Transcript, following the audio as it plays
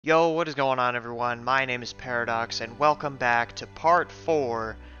Yo, what is going on everyone? My name is Paradox and welcome back to part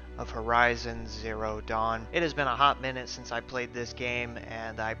 4 of Horizon Zero Dawn. It has been a hot minute since I played this game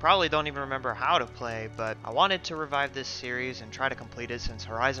and I probably don't even remember how to play, but I wanted to revive this series and try to complete it since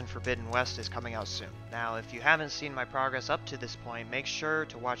Horizon Forbidden West is coming out soon. Now, if you haven't seen my progress up to this point, make sure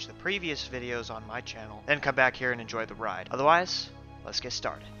to watch the previous videos on my channel, then come back here and enjoy the ride. Otherwise, let's get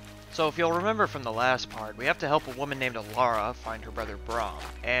started. So if you'll remember from the last part, we have to help a woman named Alara find her brother Brahm.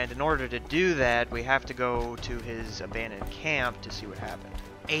 And in order to do that, we have to go to his abandoned camp to see what happened.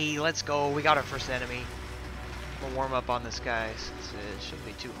 Hey, let's go. We got our first enemy. We'll warm up on this guy since it shouldn't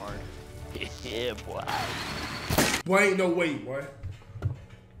be too hard. Yeah, boy. Boy, ain't no way, boy.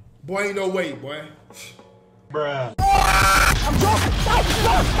 Boy, ain't no way, boy. Bruh.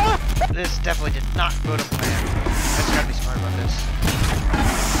 This definitely did not go to plan. I just gotta be smart about this.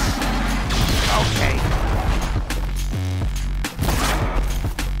 Okay.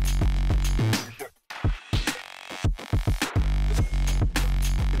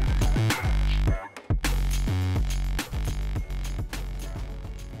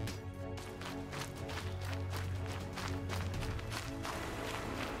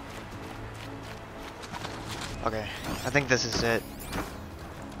 Okay, I think this is it.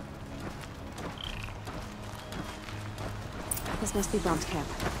 This must be Brahm's camp.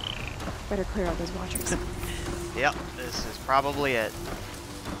 Better clear out those watchers. Yep, this is probably it.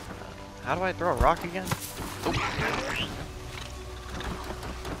 How do I throw a rock again? Oh.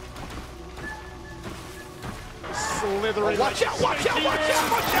 Slithering. Watch out, watch out, watch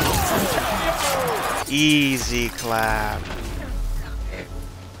out, watch out! Easy clap.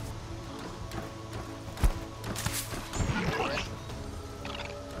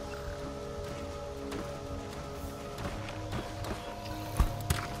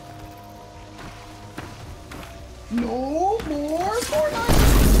 No more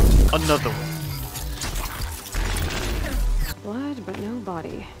Fortnite! Another one. Blood, but no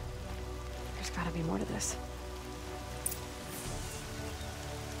body. There's gotta be more to this.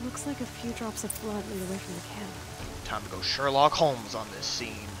 Looks like a few drops of blood lead away from the camp. Time to go Sherlock Holmes on this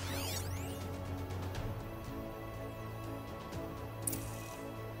scene.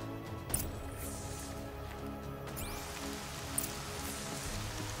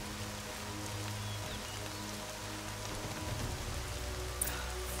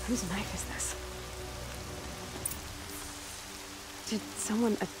 Whose knife is this? Did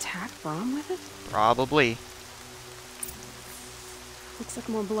someone attack Brahm with it? Probably. Looks like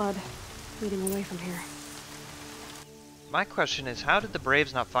more blood leading away from here. My question is, how did the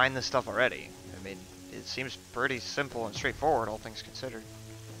Braves not find this stuff already? I mean, it seems pretty simple and straightforward, all things considered.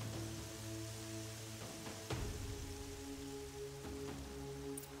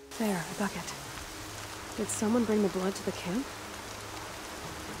 There, a bucket. Did someone bring the blood to the camp?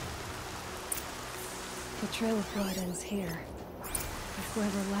 The trail of blood ends here. But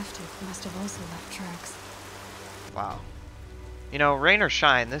whoever left it must have also left tracks. Wow. You know, rain or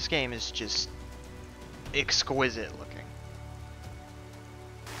shine, this game is just exquisite looking.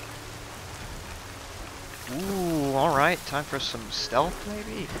 Ooh, alright, time for some stealth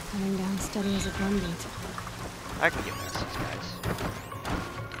maybe? Coming down steady as a drumbeat. I can get past these guys.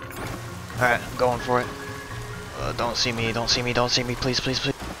 Alright, I'm going for it. Don't see me, don't see me, don't see me, please, please,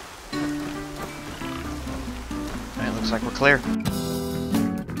 please. Alright, looks like we're clear.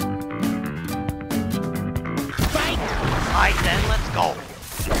 Alright then, let's go.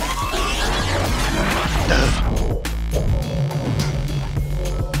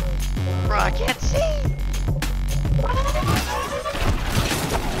 Bro, I can't see.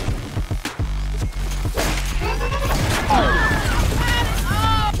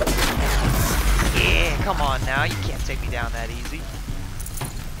 Yeah, come on now, you can't take me down that easy.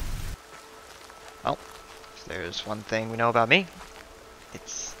 Well, if there's one thing we know about me,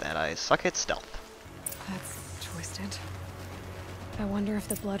 it's that I suck at stealth. That's twisted. I wonder if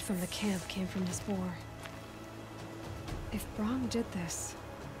the blood from the camp came from this boar. If Brahm did this,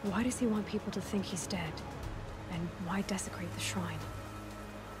 why does he want people to think he's dead? And why desecrate the shrine?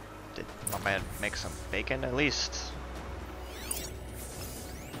 Did my man make some bacon at least?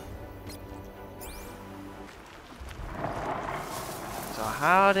 So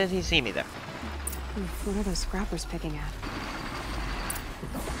how did he see me there? What are those scrappers picking at?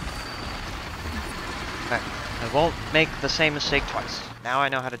 Alright, I won't make the same mistake twice. Now I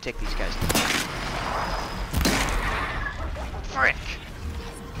know how to take these guys down. Frick!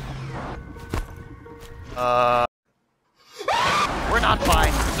 We're not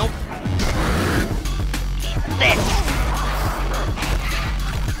fine. Nope. Eat this!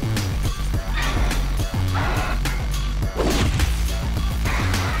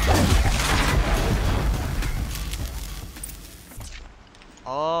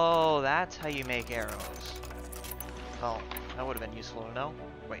 how you make arrows. Oh, that would have been useful to know.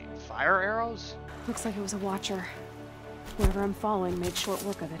 Wait, fire arrows? Looks like it was a watcher. Whoever I'm following made short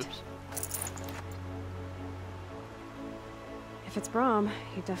work of it. Oops. If it's Brahm,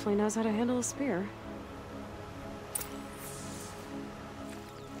 he definitely knows how to handle a spear.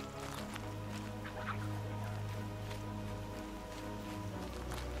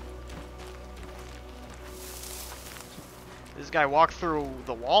 This guy walked through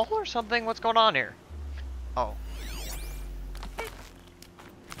the wall or something? What's going on here? Oh.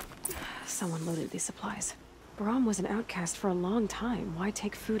 Someone loaded these supplies. Brahm was an outcast for a long time. Why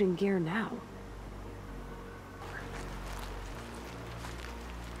take food and gear now?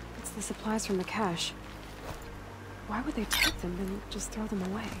 It's the supplies from the cache. Why would they take them and just throw them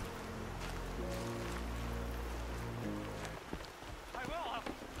away? I will.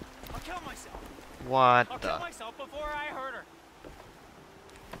 I'll kill myself. What I'll the? kill myself before I hurt her.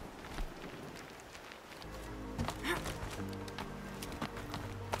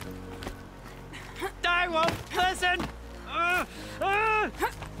 I won't listen.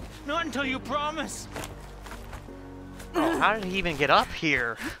 Not until you promise. Oh, how did he even get up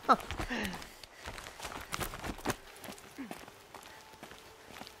here?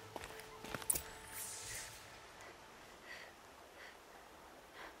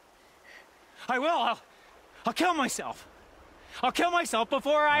 I will. I'll kill myself. I'll kill myself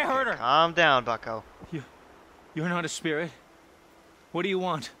before I hurt her. Calm down, bucko. You're not a spirit. What do you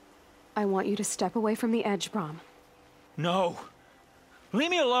want? I want you to step away from the edge, Brahm. No. Leave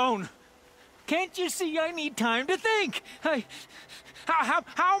me alone. Can't you see I need time to think? How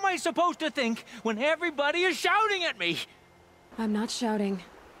am I supposed to think when everybody is shouting at me? I'm not shouting.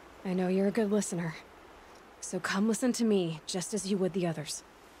 I know you're a good listener. So come listen to me, just as you would the others.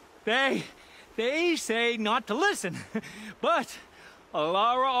 They say not to listen. But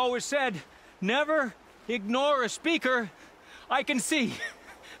Alara always said, never ignore a speaker I can see.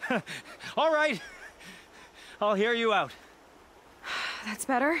 All right. I'll hear you out. That's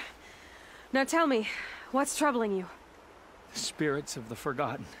better. Now tell me, what's troubling you? Spirits of the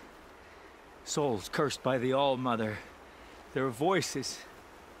forgotten. Souls cursed by the All-Mother. Their voices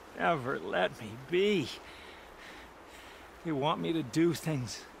never let me be. They want me to do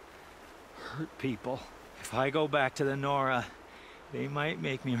things. Hurt people. If I go back to the Nora, they might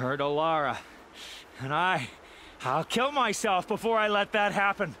make me hurt Alara. And I'll kill myself before I let that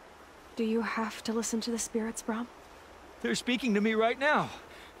happen. Do you have to listen to the spirits, Brahm? They're speaking to me right now.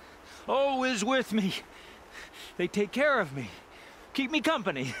 O is with me. They take care of me. Keep me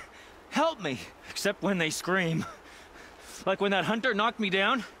company. Help me. Except when they scream. Like when that hunter knocked me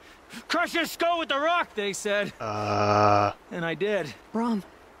down. Crush his skull with the rock, they said. And I did. Brahm,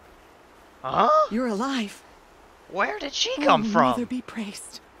 Huh? you're alive. Where did she come from? Mother be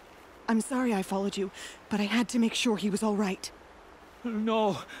praised. I'm sorry I followed you, but I had to make sure he was all right.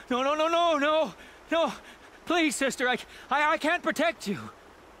 No. Please, sister, I can't protect you.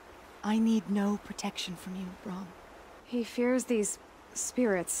 I need no protection from you, Brahm. He fears these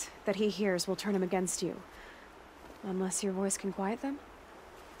spirits that he hears will turn him against you. Unless your voice can quiet them?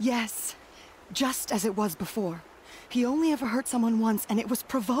 Yes, just as it was before. He only ever hurt someone once, and it was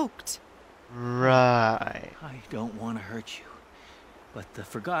provoked. Right. I don't want to hurt you, but the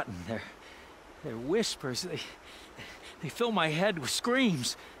forgotten, their whispers, they fill my head with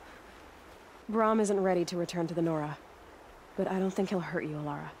screams. Brahm isn't ready to return to the Nora, but I don't think he'll hurt you,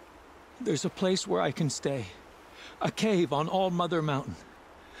 Alara. There's a place where I can stay. A cave on All-Mother Mountain.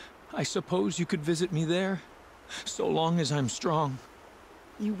 I suppose you could visit me there, so long as I'm strong.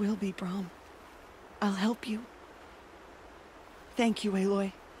 You will be, Brahm. I'll help you. Thank you,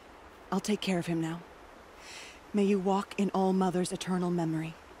 Aloy. I'll take care of him now. May you walk in All-Mother's eternal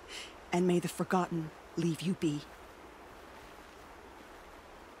memory, and may the forgotten leave you be.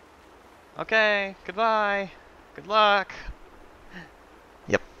 Okay, goodbye. Good luck.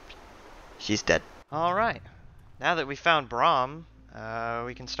 Yep. She's dead. Alright. Now that we found Brahm,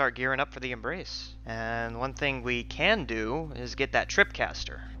 we can start gearing up for the Embrace. And one thing we can do is get that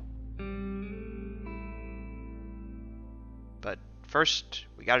Tripcaster. But first,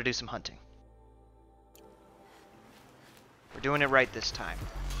 we gotta do some hunting. We're doing it right this time.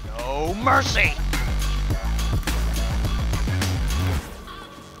 No mercy!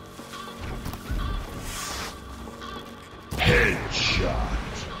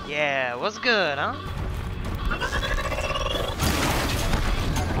 Headshot. Yeah, what's good, huh?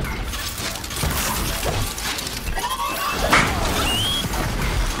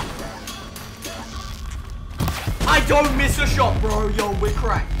 I don't miss a shot, bro. Yo, we're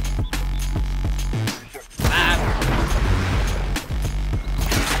cracked.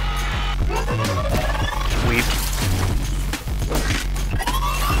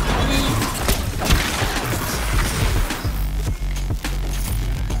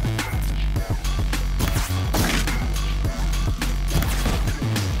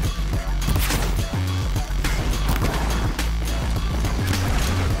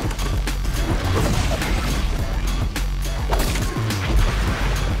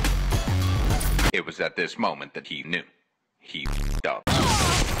 It was at this moment that he knew. He f***ed up.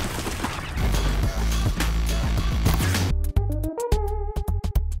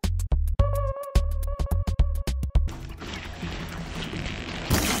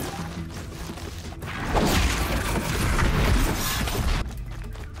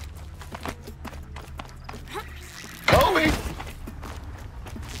 Kobe!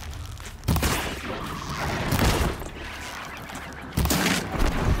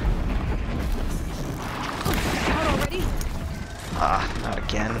 Not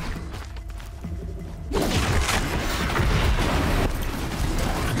again.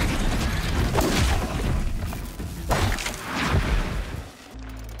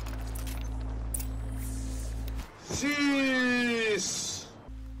 Jeez.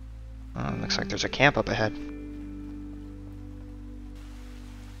 Looks like there's a camp up ahead.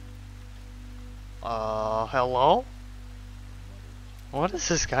 Hello? What is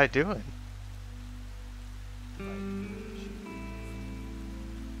this guy doing?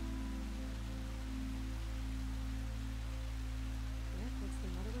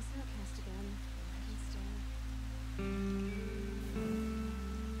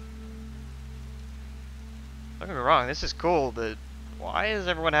 Don't get me wrong, this is cool, but why is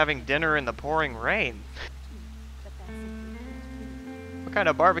everyone having dinner in the pouring rain? What kind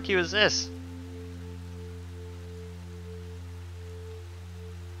of barbecue is this?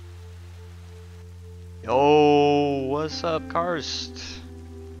 Yo, what's up, Karst?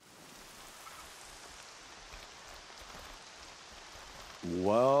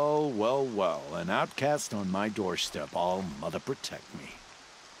 Well, well, well. An outcast on my doorstep. All mother protect me.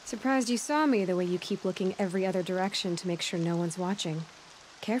 Surprised you saw me the way you keep looking every other direction to make sure no one's watching.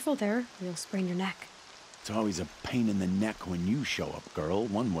 Careful there, or you'll sprain your neck. It's always a pain in the neck when you show up, girl,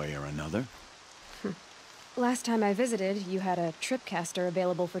 one way or another. Last time I visited, you had a tripcaster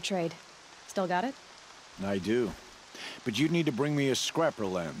available for trade. Still got it? I do. But you'd need to bring me a scrapper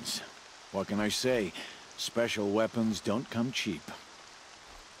lens. What can I say? Special weapons don't come cheap.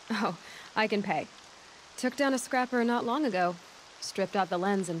 Oh, I can pay. Took down a scrapper not long ago. Stripped out the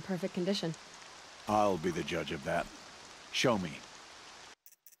lens in perfect condition. I'll be the judge of that. Show me.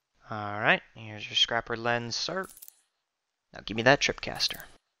 Alright, here's your scrapper lens, sir. Now give me that tripcaster.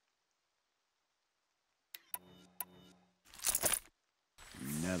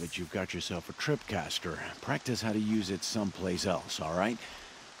 Now that you've got yourself a tripcaster, practice how to use it someplace else, all right?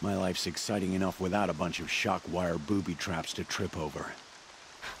 My life's exciting enough without a bunch of shock wire booby traps to trip over.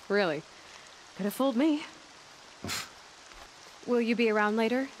 Really? Could have fooled me. Will you be around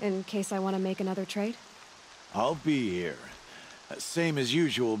later, in case I want to make another trade? I'll be here. Same as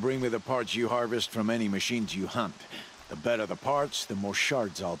usual, bring me the parts you harvest from any machines you hunt. The better the parts, the more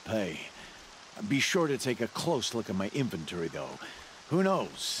shards I'll pay. Be sure to take a close look at my inventory, though. Who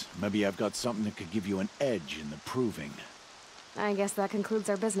knows? Maybe I've got something that could give you an edge in the proving. I guess that concludes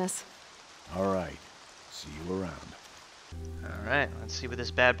our business. All right. See you around. Alright, let's see what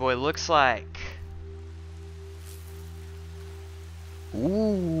this bad boy looks like.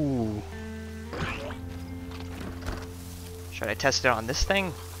 Ooh. Should I test it on this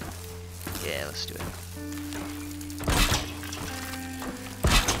thing? Yeah, let's do it.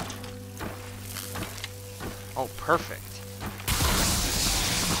 Oh, perfect.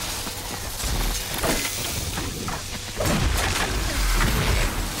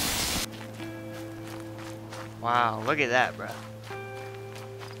 Wow, look at that, bro.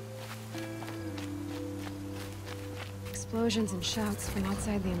 Explosions and shouts from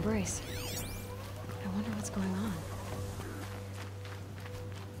outside the embrace. I wonder what's going on.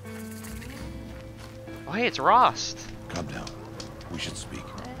 Oh, hey, it's Rost. Calm down. We should speak.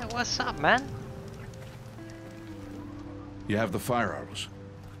 Hey, what's up, man? You have the fire arrows.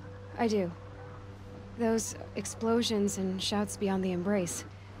 I do. Those explosions and shouts beyond the embrace.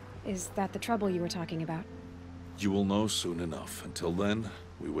 Is that the trouble you were talking about? You will know soon enough. Until then,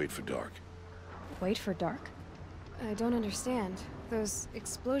 we wait for dark. Wait for dark? I don't understand. Those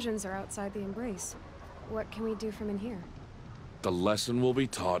explosions are outside the embrace. What can we do from in here? The lesson will be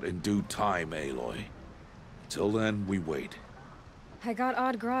taught in due time, Aloy. Until then, we wait. I got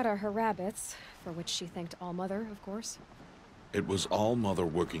Odd Grata her rabbits, for which she thanked All-Mother, of course. It was All-Mother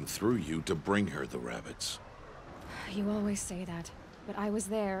working through you to bring her the rabbits. You always say that, but I was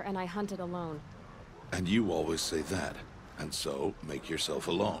there and I hunted alone. And you always say that, and so make yourself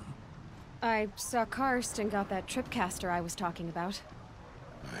alone. I saw Karst and got that tripcaster I was talking about.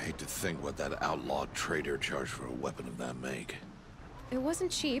 I hate to think what that outlawed trader charged for a weapon of that make. It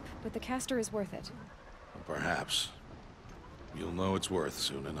wasn't cheap, but the caster is worth it. Perhaps. You'll know it's worth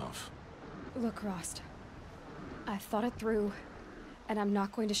soon enough. Look, Rost. I thought it through. And I'm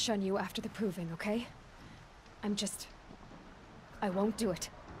not going to shun you after the proving, okay? I won't do it.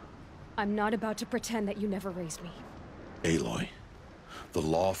 I'm not about to pretend that you never raised me. Aloy, the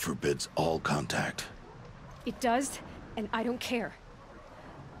law forbids all contact. It does, and I don't care.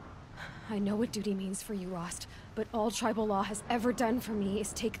 I know what duty means for you, Rost, but all tribal law has ever done for me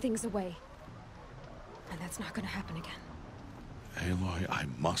is take things away. And that's not gonna happen again. Aloy, I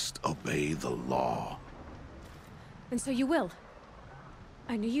must obey the law. And so you will.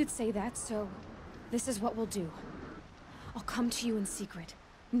 I knew you'd say that, so this is what we'll do. I'll come to you in secret.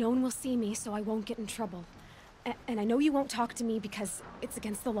 No one will see me, so I won't get in trouble. And I know you won't talk to me because it's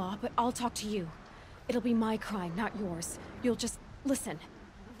against the law, but I'll talk to you. It'll be my crime, not yours. You'll just listen.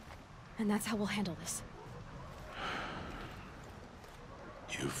 And that's how we'll handle this.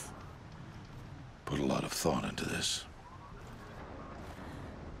 You've put a lot of thought into this.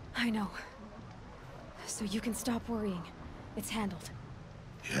 I know. So you can stop worrying. It's handled.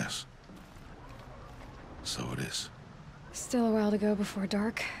 Yes. So it is. Still a while to go before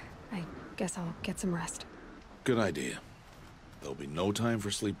dark. I guess I'll get some rest. Good idea. There'll be no time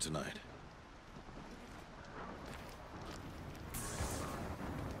for sleep tonight.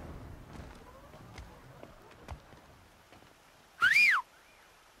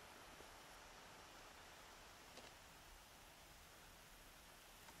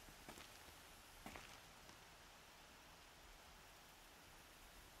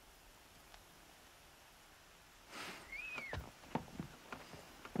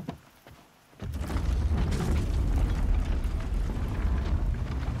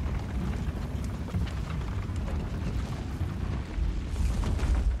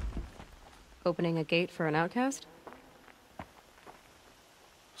 Opening a gate for an outcast?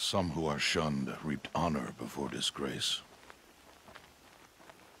 Some who are shunned reaped honor before disgrace.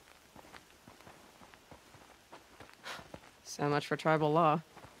 So much for tribal law.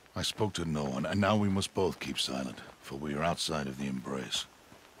 I spoke to no one, and now we must both keep silent, for we are outside of the embrace.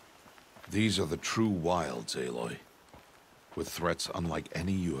 These are the true wilds, Aloy, with threats unlike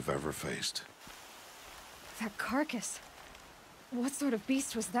any you have ever faced. That carcass. What sort of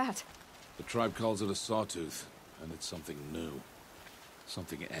beast was that? The tribe calls it a sawtooth, and it's something new.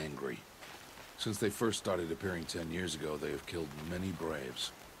 Something angry. Since they first started appearing 10 years ago, they have killed many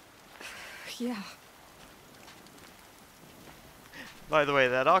braves. Yeah. By the way,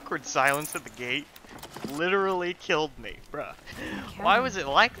 that awkward silence at the gate literally killed me, bruh. Why was it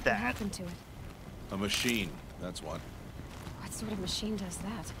like What that? happened to it? A machine, that's what. What sort of machine does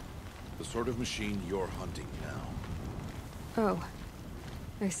that? The sort of machine you're hunting now. Oh.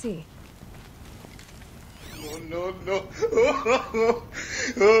 I see. No.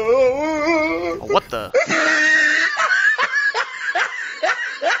 Oh, what the?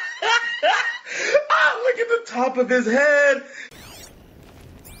 Look at the top of his head.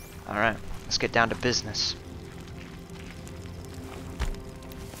 Alright, let's get down to business.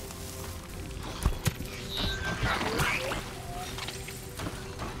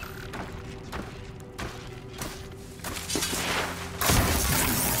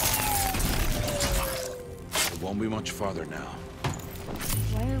 It won't be much farther now.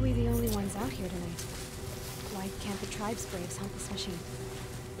 Why are we the only ones out here tonight? Why can't the tribe's braves hunt this machine?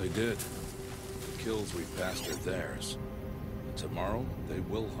 They did. The kills we passed are theirs. And tomorrow, they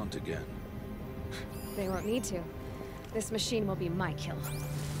will hunt again. They won't need to. This machine will be my kill.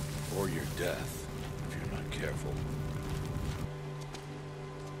 Or your death, if you're not careful.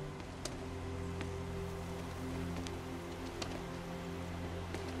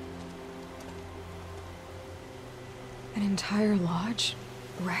 An entire lodge?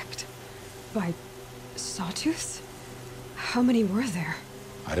 Wrecked? By sawtooths? How many were there?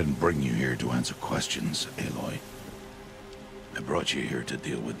 I didn't bring you here to answer questions, Aloy. I brought you here to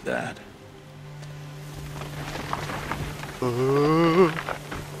deal with that.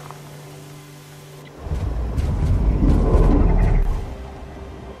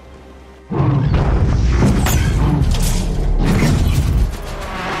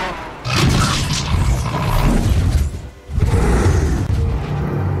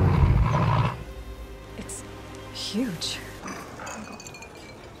 It's huge.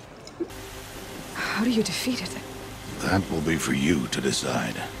 How do you defeat it? That will be for you to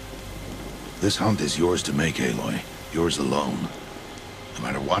decide. This hunt is yours to make, Aloy. Yours alone. No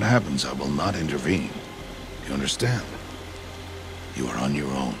matter what happens, I will not intervene. You understand? You are on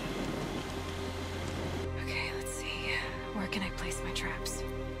your own. Okay, let's see. Where can I place my traps?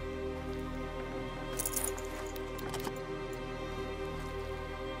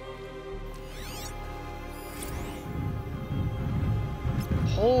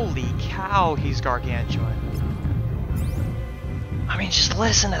 Holy cow, he's gargantuan. I mean, just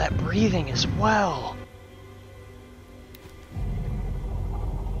listen to that breathing as well.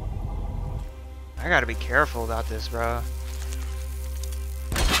 I gotta be careful about this, bro.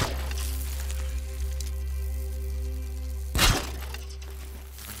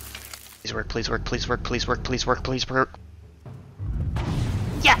 Please work, please work, please work, please work, please work, please work.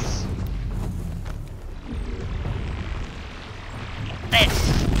 Yes!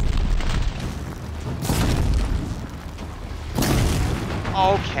 This!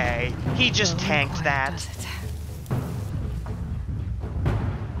 Okay, he just tanked that.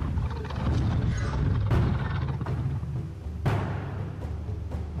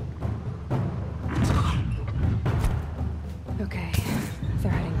 Okay,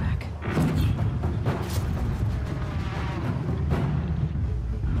 they're heading back.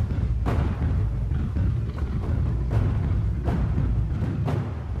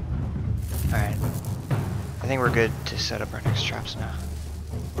 Alright. I think we're good to set up our next traps now.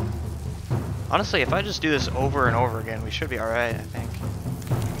 Honestly, if I just do this over and over again, we should be alright, I think.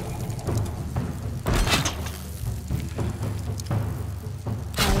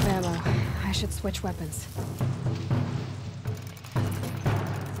 Out of ammo. I should switch weapons.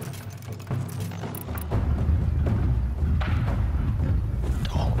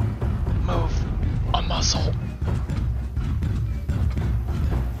 Don't move a muscle.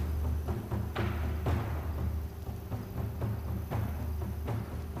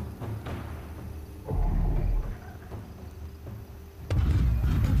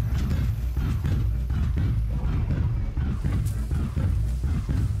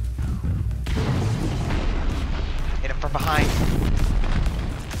 Hit him from behind.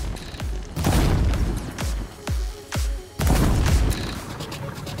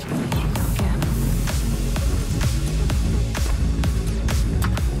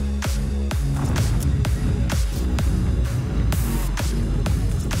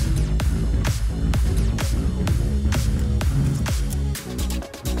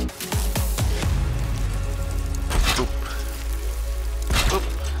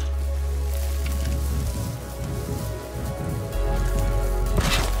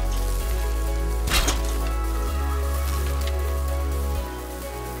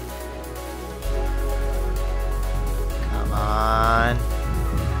 Come on.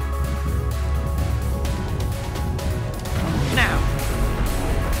 Now.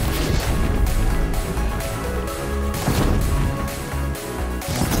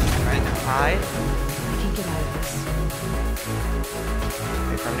 Right now, hide. I can get out of this.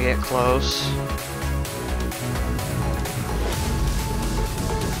 Wait for him to get close.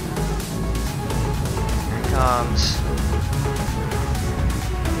 Here he comes.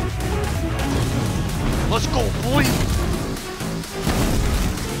 Let's go, boy!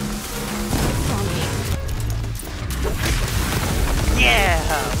 Yeah,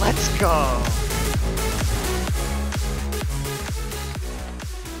 let's go!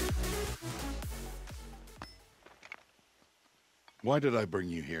 Why did I bring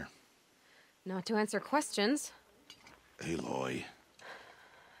you here? Not to answer questions. Aloy.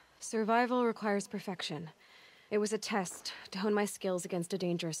 Survival requires perfection. It was a test to hone my skills against a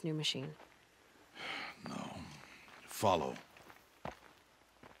dangerous new machine. No. Follow.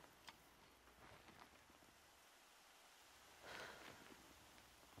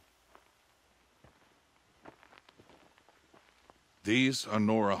 These are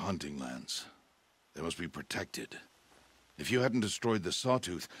Nora hunting lands. They must be protected. If you hadn't destroyed the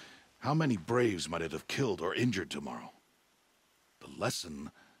Sawtooth, how many Braves might it have killed or injured tomorrow? The lesson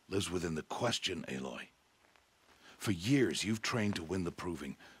lives within the question, Aloy. For years, you've trained to win the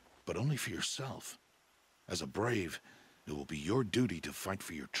Proving, but only for yourself. As a Brave, it will be your duty to fight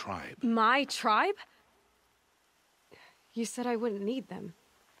for your tribe. My tribe? You said I wouldn't need them.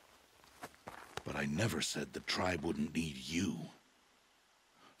 But I never said the tribe wouldn't need you.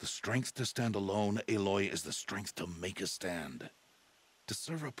 The strength to stand alone, Aloy, is the strength to make a stand. To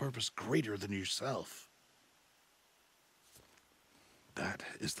serve a purpose greater than yourself. That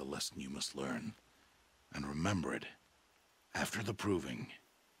is the lesson you must learn. And remember it. After the Proving.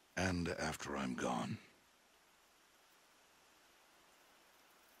 And after I'm gone.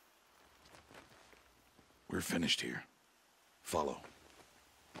 We're finished here. Follow.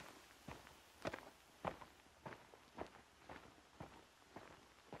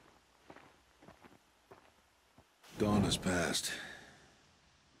 Dawn has passed.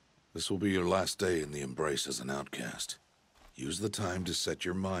 This will be your last day in the Embrace as an outcast. Use the time to set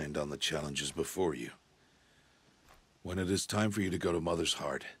your mind on the challenges before you. When it is time for you to go to Mother's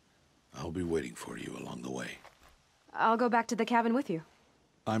Heart, I'll be waiting for you along the way. I'll go back to the cabin with you.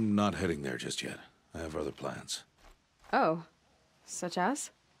 I'm not heading there just yet. I have other plans. Oh. Such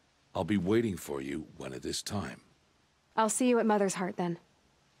as? I'll be waiting for you when it is time. I'll see you at Mother's Heart then.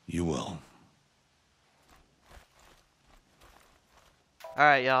 You will.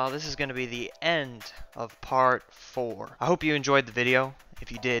 Alright, y'all, this is going to be the end of part 4. I hope you enjoyed the video.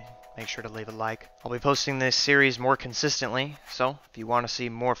 If you did, make sure to leave a like. I'll be posting this series more consistently, so if you want to see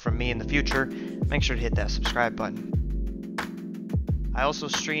more from me in the future, make sure to hit that subscribe button. I also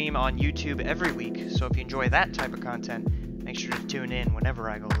stream on YouTube every week, so if you enjoy that type of content, make sure to tune in whenever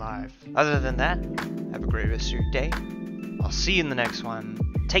I go live. Other than that, have a great rest of your day. I'll see you in the next one.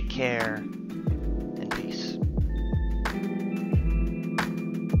 Take care.